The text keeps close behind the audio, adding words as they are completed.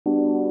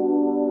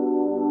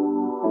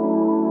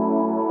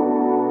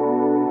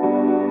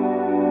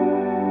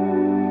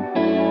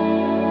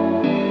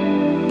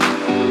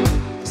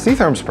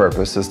C-Therm's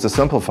purpose is to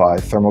simplify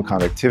thermal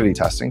conductivity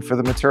testing for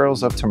the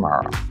materials of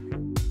tomorrow.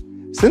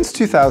 Since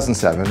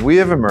 2007, we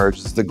have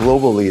emerged as the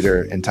global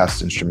leader in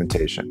test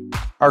instrumentation.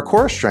 Our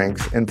core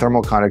strength in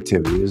thermal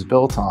conductivity is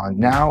built on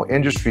now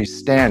industry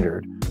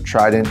standard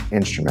Trident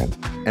instrument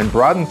and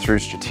broadened through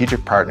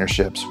strategic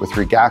partnerships with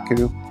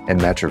Rigaku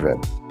and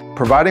Metrovid,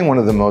 providing one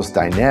of the most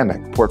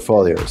dynamic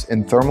portfolios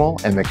in thermal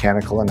and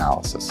mechanical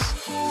analysis.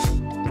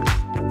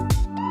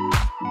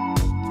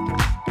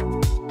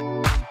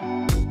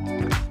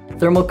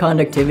 Thermal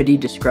conductivity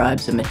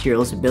describes a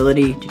material's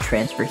ability to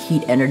transfer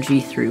heat energy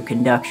through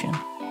conduction.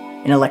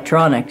 In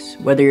electronics,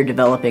 whether you're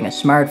developing a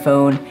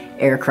smartphone,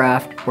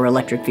 aircraft, or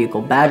electric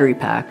vehicle battery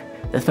pack,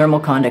 the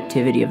thermal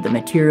conductivity of the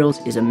materials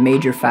is a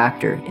major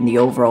factor in the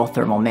overall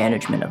thermal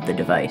management of the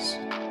device.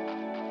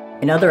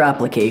 In other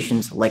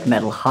applications, like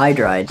metal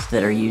hydrides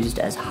that are used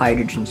as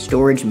hydrogen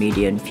storage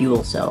media in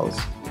fuel cells,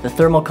 the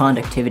thermal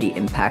conductivity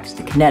impacts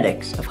the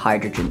kinetics of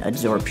hydrogen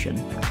adsorption.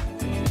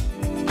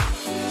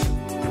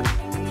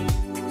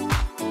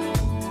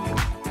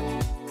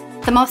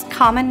 The most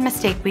common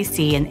mistake we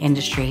see in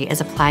industry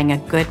is applying a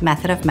good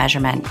method of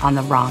measurement on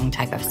the wrong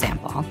type of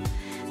sample.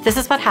 This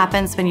is what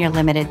happens when you're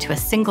limited to a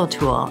single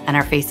tool and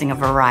are facing a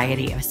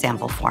variety of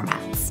sample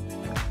formats.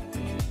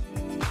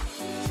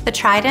 The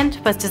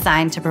Trident was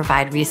designed to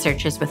provide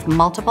researchers with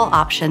multiple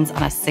options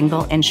on a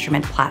single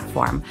instrument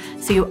platform,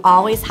 so you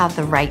always have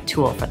the right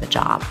tool for the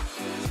job.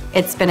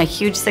 It's been a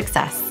huge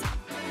success.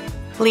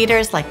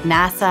 Leaders like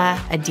NASA,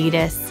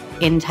 Adidas,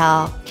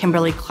 Intel,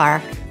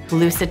 Kimberly-Clark,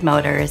 Lucid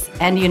Motors,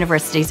 and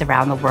universities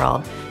around the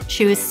world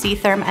choose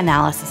C-Therm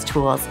analysis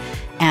tools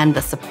and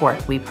the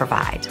support we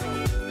provide.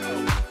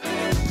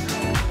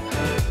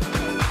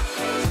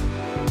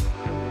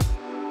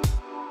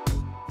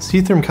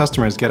 C-Therm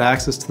customers get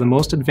access to the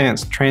most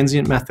advanced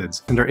transient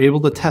methods and are able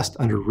to test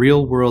under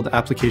real-world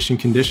application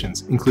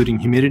conditions, including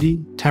humidity,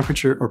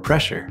 temperature, or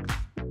pressure.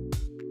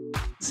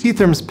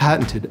 C-Therm's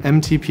patented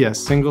MTPS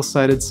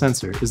single-sided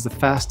sensor is the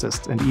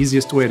fastest and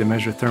easiest way to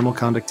measure thermal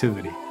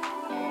conductivity.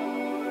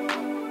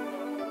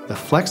 The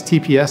Flex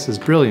TPS is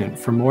brilliant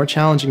for more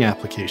challenging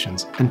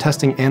applications and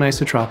testing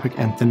anisotropic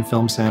and thin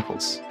film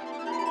samples.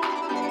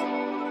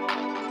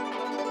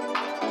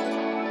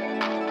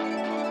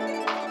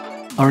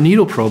 Our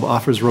needle probe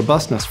offers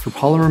robustness for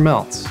polymer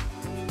melts.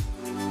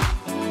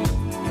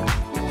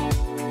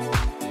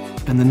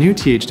 And the new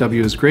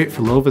THW is great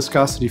for low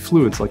viscosity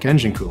fluids like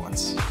engine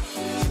coolants.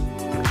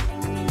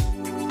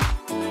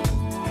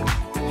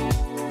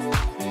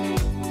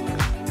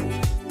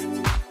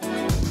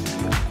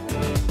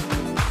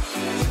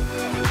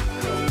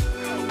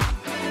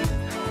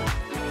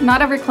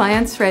 Not every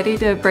client's ready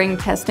to bring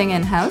testing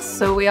in-house,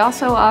 so we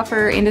also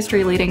offer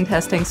industry-leading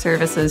testing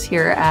services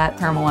here at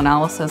Thermal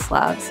Analysis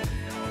Labs.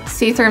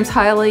 C-Therm's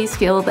highly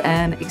skilled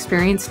and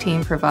experienced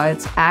team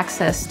provides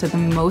access to the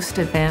most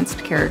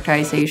advanced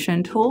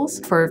characterization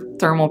tools for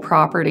thermal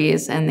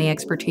properties and the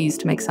expertise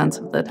to make sense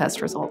of the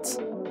test results.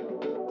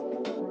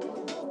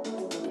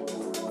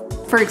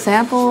 For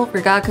example,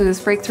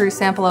 Rigaku's breakthrough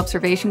sample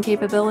observation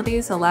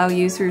capabilities allow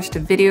users to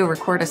video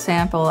record a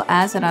sample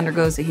as it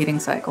undergoes a heating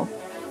cycle.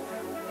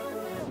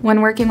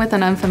 When working with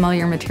an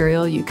unfamiliar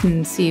material, you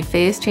can see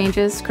phase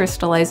changes,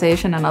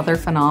 crystallization, and other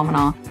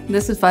phenomena.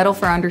 This is vital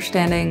for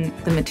understanding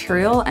the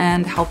material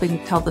and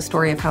helping tell the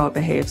story of how it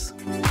behaves.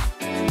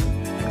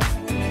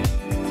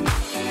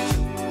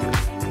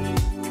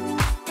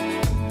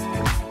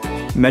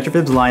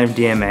 Metrovib's line of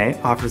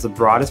DMA offers the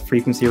broadest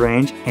frequency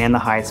range and the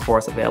highest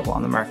force available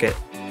on the market.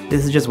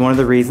 This is just one of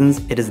the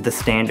reasons it is the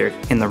standard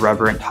in the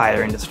rubber and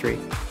tire industry.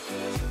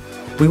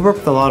 We work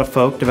with a lot of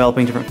folk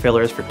developing different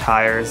fillers for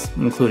tires,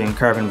 including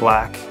carbon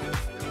black.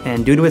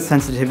 And due to its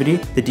sensitivity,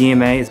 the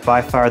DMA is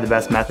by far the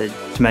best method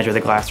to measure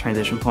the glass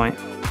transition point.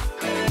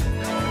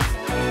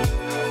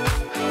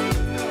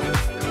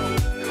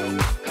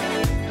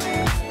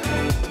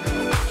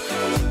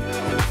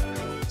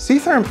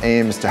 C-Therm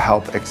aims to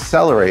help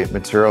accelerate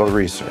material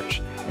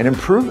research and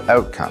improve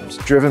outcomes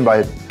driven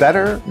by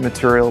better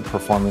material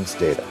performance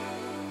data.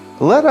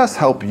 Let us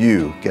help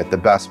you get the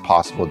best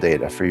possible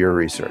data for your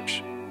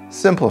research,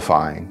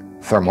 simplifying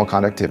thermal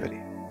conductivity.